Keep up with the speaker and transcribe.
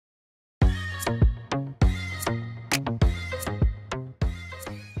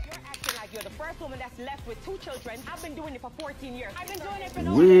woman that's left with 2 children. I've been doing it for 14 years. I've been doing it for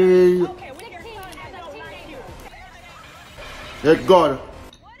no years. Okay, with your son, I don't like you. Let God.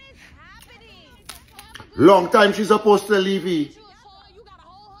 What is happening? Long time she's supposed to leave you.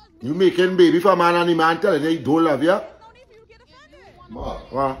 You making baby for a man and the man telling you he don't love you?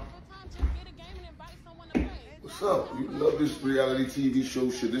 What? What's up? You love this reality TV show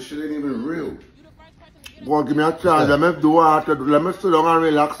shit. This shit ain't even real. Go give me a chance. Let me do what I have to do. Let me sit down and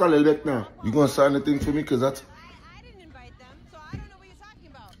relax a little bit now. You gonna sign the thing for me? Cause that's... I didn't invite them, so I don't know what you're talking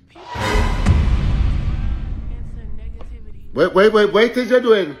about. Wait till you're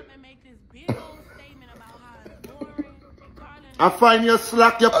doing. I find your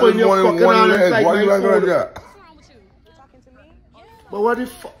slack, you're putting your fucking hand inside Why you like food. that? What's wrong with you? You talking to me? Yeah. But what the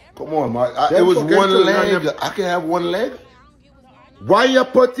fuck? Come on, man. It was one leg. I can have one leg? Why you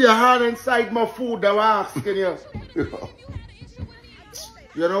put your hand inside my food? I was asking you.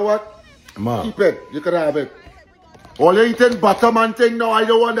 You know what? Ma. Keep it. You can have it. All you eating bottom and thing now, I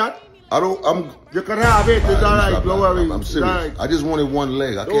don't want that. You can have it. It's alright. Don't worry. I'm serious. Right. I just wanted one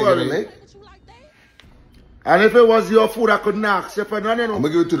leg. I can't get a leg. And if it was your food, I couldn't ask you for none of them. I'm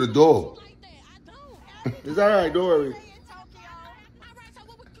gonna give it to the dog. It's alright. Don't worry.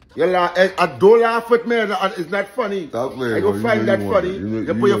 You laugh, don't laugh at me. It's not funny. Stop playing, I don't find that funny. You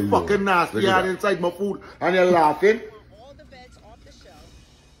put your fucking nasty hand inside my food and you're laughing. All the beds off the shelf.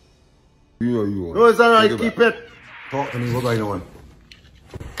 You know you want. No, it's alright. Keep it. Talk to me. What going on?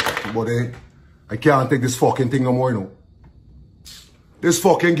 But I can't take this fucking thing no more, you know. This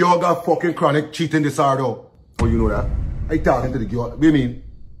fucking girl got fucking chronic cheating disorder. Oh, you know that? I talking to the girl. What do you mean?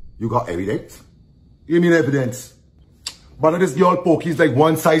 You got evidence? You mean evidence? But this girl pokey is like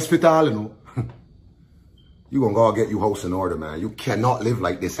one size fit all, you know. You gonna go get your house in order, man. You cannot live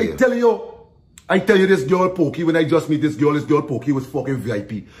like this here. I tell you this girl pokey, when I just meet this girl pokey was fucking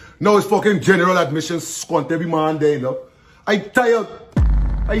VIP. Now it's fucking general admission, squant every man there, you know. I tired.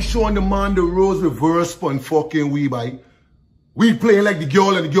 I showing the man the roles reverse on fucking we by. We playing like the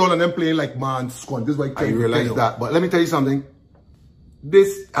girl and them playing like man squant. This is why I realize that. But let me tell you something.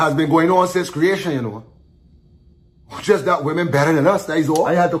 This has been going on since creation, you know. Just that women better than us, that is all.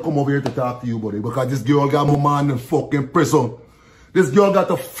 I had to come over here to talk to you, buddy, because this girl got my man in fucking prison. This girl got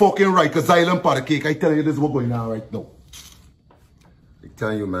the fucking right asylum for the cake. I tell you this is what's going on right now. I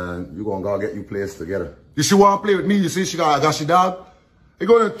tell you, man, you gonna go get you players together. If she wanna play with me, you see she got she dog. I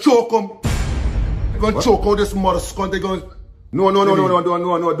gonna choke him. I gonna choke out this mother scunt. No,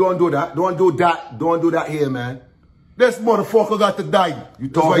 don't do that. Don't do that here, man. This motherfucker got to die. You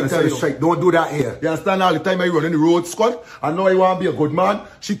talking straight. Don't do that here. You understand? All the time I run in the road, Scott. I know I want to be a good man.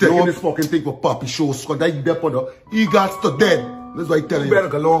 She taking this fucking thing for Papi show, Scott. I dep on her. He got to dead. That's why I tell you. You better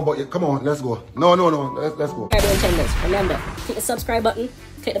go long, but come on, let's go. No. Let's go. Caribbeantrendzz, remember, click the subscribe button,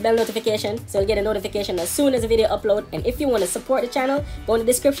 click the bell notification so you'll get a notification as soon as the video upload. And if you want to support the channel, go in the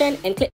description and click